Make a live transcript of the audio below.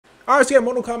Alright, so yeah,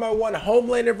 Mortal Kombat 1,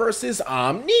 Homelander versus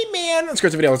Omni-Man. Let's go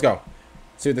to the video, let's go.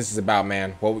 See what this is about,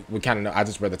 man. Well, we kind of know, I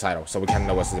just read the title, so we kind of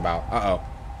know what this is about. Uh-oh.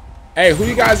 Hey, who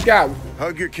you guys got?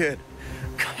 Hug your kid.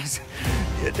 Guys,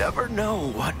 you never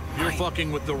know what... You're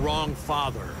fucking with the wrong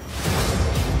father.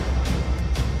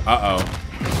 Uh-oh.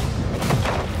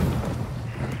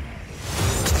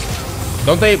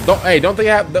 Don't they both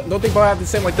have the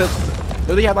same, like,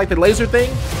 don't they have, like, the laser thing?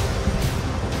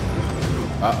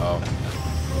 Uh-oh.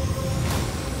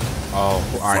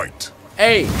 Oh, alright.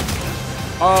 Hey!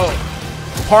 Oh,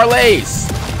 parlays!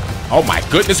 Oh my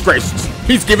goodness gracious!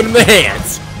 He's giving him the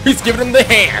hands! He's giving him the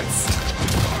hands!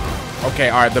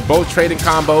 Okay, alright, they're both trading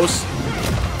combos.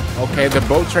 Okay, they're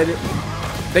both trading.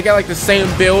 They got like the same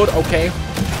build, okay.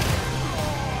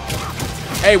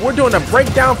 Hey, we're doing a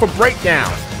breakdown for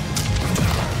breakdown.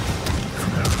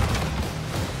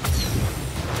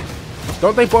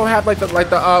 Don't they both have like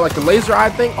the laser eye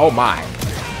thing? Oh my.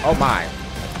 Oh my.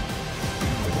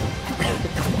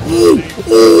 Ooh,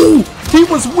 ooh, he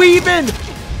was weaving.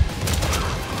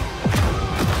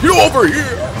 You over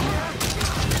here.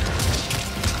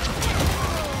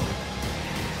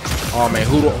 Oh man,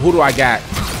 who do I got?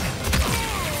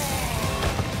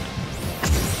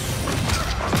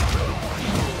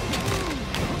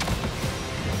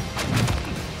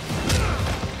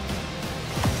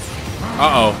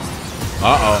 Uh-oh.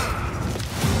 Uh-oh.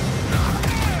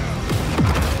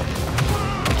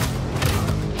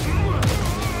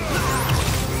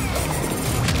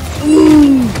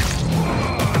 Ooh.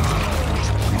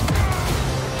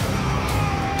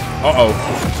 Uh-oh.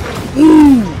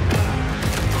 Ooh.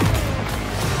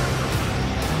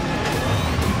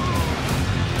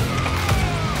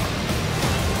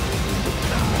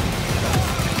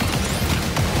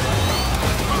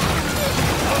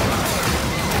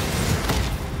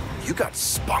 You got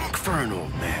spunk for an old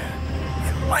man.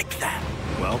 I like that.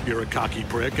 Well, you're a cocky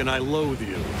prick, and I loathe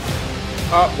you.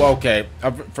 Well, okay.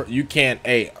 You can't,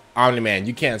 hey, Omni-Man,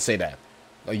 you can't say that.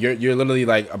 Like, you're literally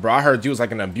like, bro, I heard you was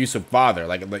like an abusive father.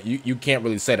 Like you can't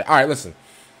really say that. All right, listen.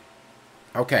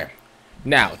 Okay.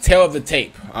 Now, tail of the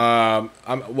tape.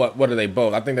 What are they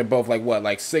both? I think they're both like what,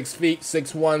 like 6 feet,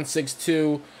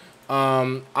 6'1",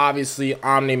 6'2". Obviously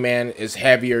Omni-Man is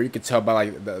heavier. You can tell by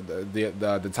like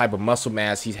the type of muscle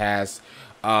mass he has.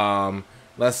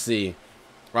 Let's see.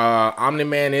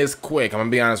 Omni-Man is quick. I'm gonna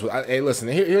be honest with you. Hey, listen,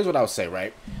 here's what I'll say,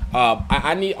 right?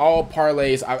 I need all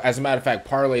parlays. As a matter of fact,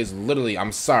 parlays literally,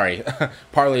 I'm sorry,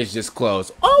 parlays just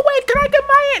closed. Oh wait, can I get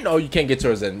my in? No, you can't get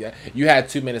yours in. You had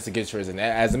 2 minutes to get yours in.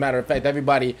 As a matter of fact,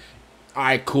 everybody, all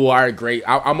right, cool, all right, great.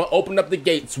 I'm gonna open up the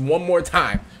gates one more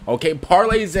time. Okay,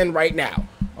 parlays in right now.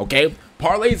 Okay,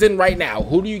 parlays in right now.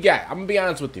 Who do you got? I'm gonna be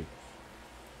honest with you.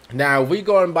 Now, if we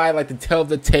going by like the tail of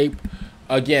the tape,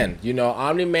 again, you know,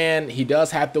 Omni-Man, he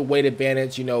does have the weight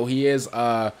advantage. You know, he is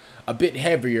a bit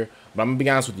heavier, but I'm gonna be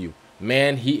honest with you,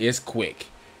 man, he is quick.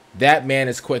 That man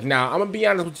is quick. Now, I'm gonna be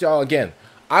honest with y'all again.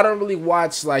 I don't really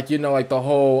watch like, you know, like the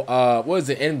whole what is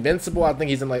it, Invincible? I think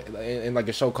he's in like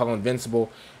a show called Invincible.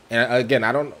 And again,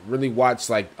 I don't really watch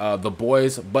like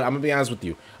TheBoys, but I'm gonna be honest with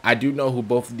you, I do know who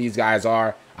both of these guys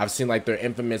are. I've seen like their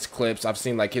infamous clips. I've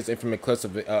seen like his infamous clips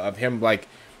of him like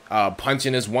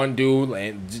punching this one dude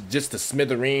and just the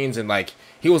smithereens, and like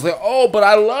he was like, oh, but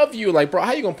I love you. Like, bro,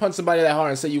 how you gonna punch somebody that hard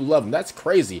and say you love him? That's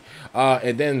crazy.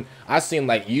 And then I seen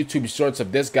like YouTube shorts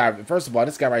of this guy. First of all,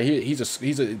 this guy right here,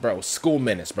 he's a bro, school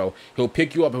menace, bro. He'll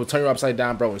pick you up, he'll turn you upside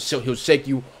down, bro, and he'll shake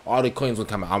you. All the coins will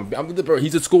come out. Bro,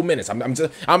 he's a school menace. I'm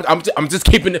just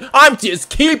keeping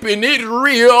it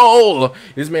real.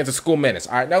 This man's a school menace.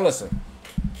 All right, now listen.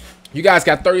 You guys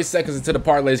got 30 seconds until the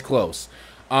parlays close.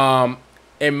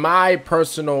 In my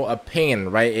personal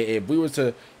opinion, right, if we were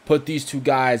to put these two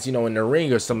guys, you know, in the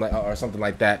ring or something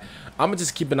like that, I'm gonna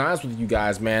just keep an eye with you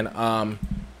guys, man.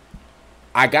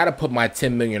 I gotta put my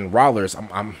 $10 million.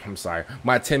 I'm sorry,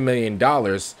 my $10 million.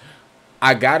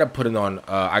 I gotta put it on.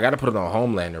 I gotta put it on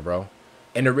Homelander, bro.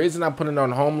 And the reason I put it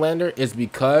on Homelander is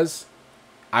because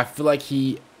I feel like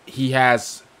he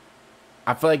has.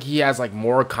 I feel like he has like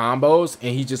more combos,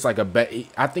 and he's just like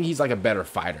I think he's like a better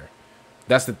fighter.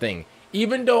 That's the thing.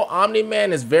 Even though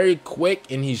Omni-Man is very quick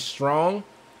and he's strong,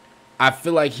 I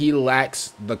feel like he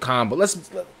lacks the combo.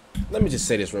 Let me just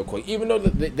say this real quick. Even though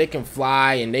they can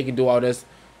fly and they can do all this,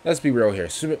 let's be real here.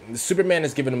 Superman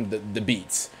is giving them the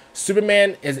beats.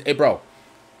 Superman is, hey, bro.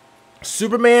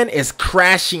 Superman is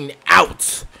crashing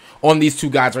out on these two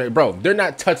guys, right, bro? They're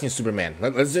not touching Superman.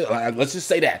 Let's just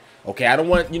say that. Okay, I don't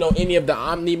want, you know, any of the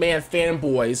Omni-Man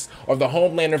fanboys or the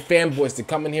Homelander fanboys to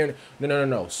come in here.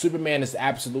 No. Superman is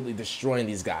absolutely destroying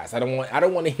these guys. I don't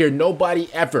want to hear nobody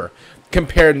ever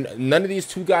compare none of these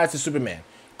two guys to Superman.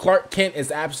 Clark Kent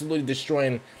is absolutely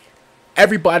destroying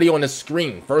everybody on the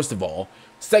screen. First of all,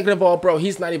 second of all, bro,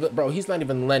 he's not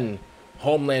even letting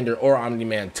Homelander or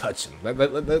Omni-Man touch him.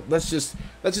 Let's just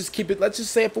keep it. Let's just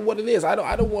say it for what it is. I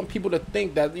don't want people to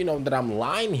think that that I'm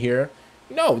lying here.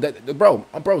 No, that bro,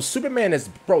 Superman is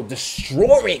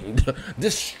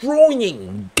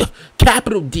destroying,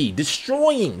 capital D,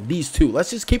 destroying these two. Let's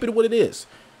just keep it what it is.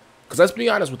 Cause let's be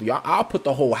honest with you, I'll put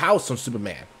the whole house on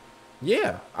Superman.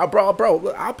 Yeah, bro,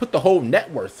 I'll put the whole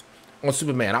net worth on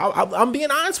Superman. I'm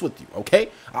being honest with you, okay?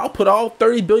 I'll put all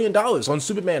 $30 billion on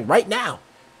Superman right now.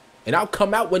 And I'll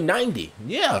come out with 90.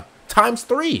 Yeah, times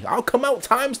 3. I'll come out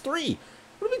times 3.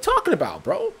 What are we talking about,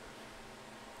 bro?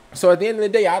 So at the end of the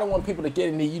day, I don't want people to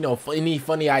get any, any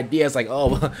funny ideas like,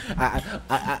 oh,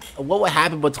 what would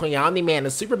happen between Omni-Man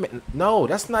and Superman? No,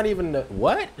 that's not even the,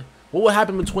 what? What would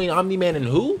happen between Omni-Man and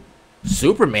who?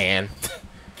 Superman.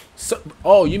 So,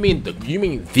 oh, you mean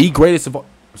the greatest of all?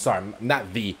 Sorry,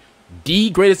 not the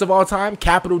greatest of all time.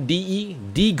 Capital D-E,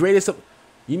 the greatest of.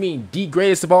 You mean the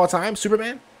greatest of all time,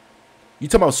 Superman? You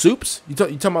talking about Soups? You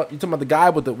talking about the guy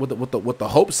with the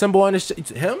hope symbol on his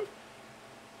him?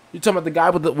 You talking about the guy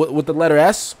with the letter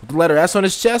S, on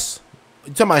his chest?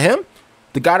 You talking about him?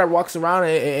 The guy that walks around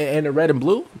in the red and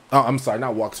blue? Oh, I'm sorry,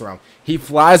 not walks around. He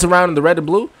flies around in the red and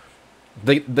blue.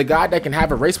 The guy that can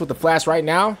have a race with the Flash right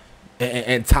now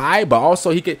and tie, but also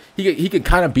he can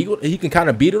kind of beat him.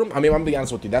 I mean, I'm gonna be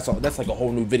honest with you. That's like a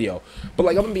whole new video. But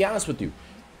like I'm gonna be honest with you.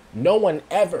 No one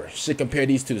ever should compare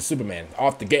these two to Superman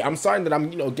off the gate. I'm sorry that I'm,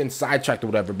 getting sidetracked or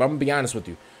whatever, but I'm gonna be honest with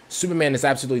you. Superman is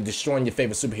absolutely destroying your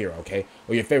favorite superhero, okay?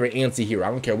 Or your favorite anti-hero. I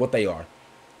don't care what they are.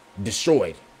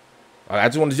 Destroyed. I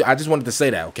just wanted to say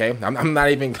that, okay? I'm not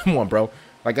even, come on, bro.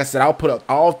 Like I said, I'll put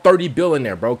all 30 bill in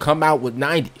there, bro. Come out with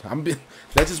 90.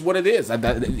 That's just what it is.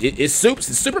 It's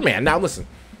Superman. Now listen.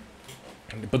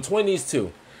 Between these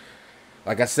two,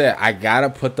 like I said, I gotta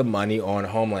put the money on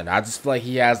Homelander. I just feel like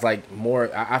he has like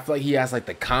more. I feel like he has like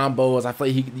the combos. I feel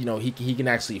like he can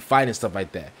actually fight and stuff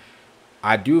like that.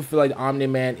 I do feel like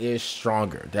Omni-Man is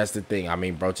stronger. That's the thing. I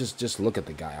mean, bro, just look at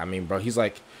the guy. I mean, bro, he's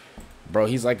like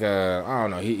a, I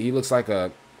don't know. He looks like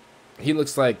he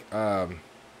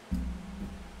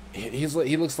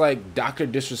looks like Dr.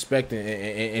 Disrespect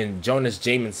and Jonas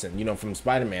Jameson, from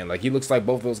Spider-Man. Like he looks like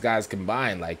both those guys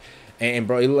combined. Like, and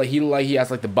bro, he has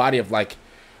like the body of like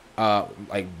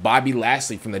Bobby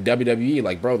Lashley from the WWE.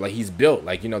 Like, bro, like he's built.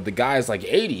 Like, the guy is like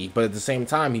 80, but at the same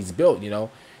time he's built.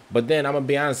 But then I'm gonna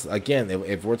be honest again.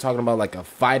 If we're talking about like a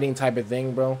fighting type of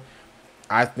thing, bro,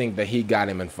 I think that he got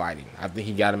him in fighting.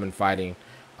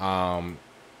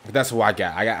 That's who I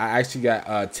got. I actually got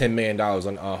 $10 million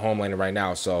on Homelander right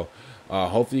now. So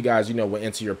hopefully you guys, will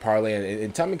enter your parlay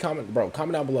and tell me, comment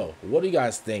down below. What do you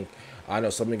guys think? I know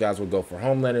some of you guys will go for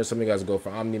Homelander, some of you guys will go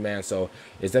for Omni-Man. So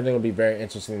it's definitely gonna be very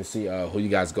interesting to see who you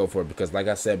guys go for, because like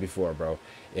I said before, bro,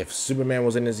 if Superman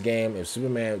was in this game, if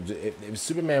Superman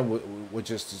was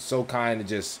just so kind to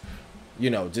just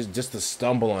to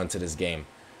stumble onto this game,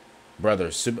 bro.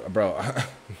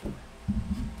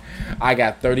 I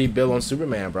got 30 bill on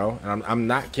Superman, bro, and I'm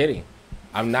not kidding.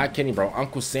 I'm not kidding, bro.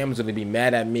 Uncle Sam is gonna be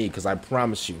mad at me because I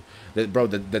promise you that, bro,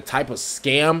 the type of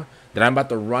scam that I'm about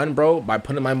to run, bro, by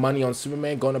putting my money on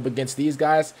Superman going up against these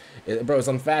guys, bro, it's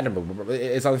unfathomable. Bro.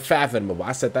 It's unfathomable.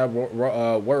 I said that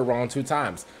word wrong 2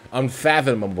 times.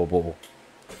 Unfathomable.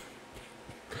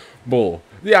 Bull.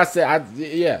 Yeah,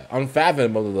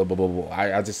 unfathomable.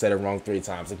 I just said it wrong 3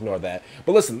 times. Ignore that.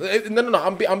 But listen, no.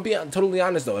 I'm being totally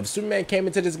honest though. If Superman came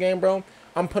into this game, bro,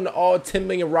 I'm putting all 10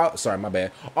 million. Sorry, my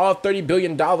bad. All $30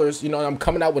 billion. I'm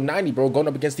coming out with 90, bro, going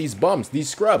up against these bums, these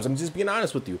scrubs. I'm just being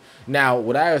honest with you. Now,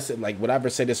 would I ever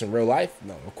say this in real life?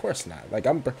 No, of course not. Like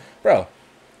bro.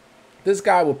 This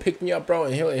guy will pick me up, bro,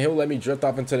 and he'll let me drift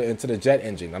off into the jet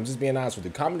engine. I'm just being honest with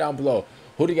you. Comment down below.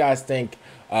 Who do you guys think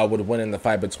would win in the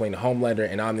fight between Homelander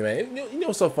and Omni-Man? You know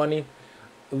what's so funny?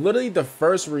 Literally the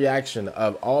first reaction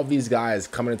of all these guys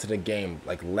coming into the game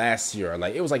like last year,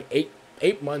 like it was like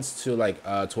eight months to like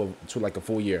to like a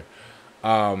full year.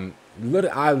 I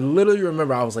literally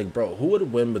remember I was like, bro, who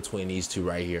would win between these two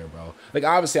right here, bro? Like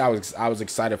obviously I was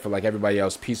excited for like everybody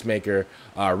else, Peacemaker,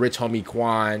 Rich Homie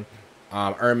Quan,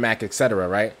 Ermac, etc.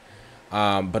 Right?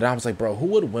 But I was like, bro, who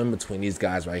would win between these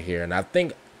guys right here? And I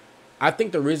think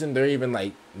the reason they're even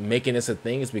like making this a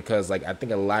thing is because like I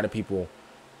think a lot of people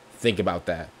think about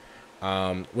that.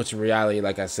 Which in reality,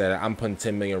 like I said, I'm putting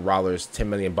 $10 million, $10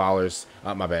 million,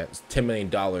 my bad, $10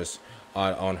 million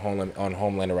on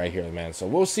Homelander right here, man. So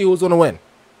we'll see who's gonna win.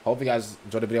 Hope you guys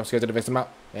enjoyed the video. I'm scared to the victim out,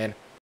 and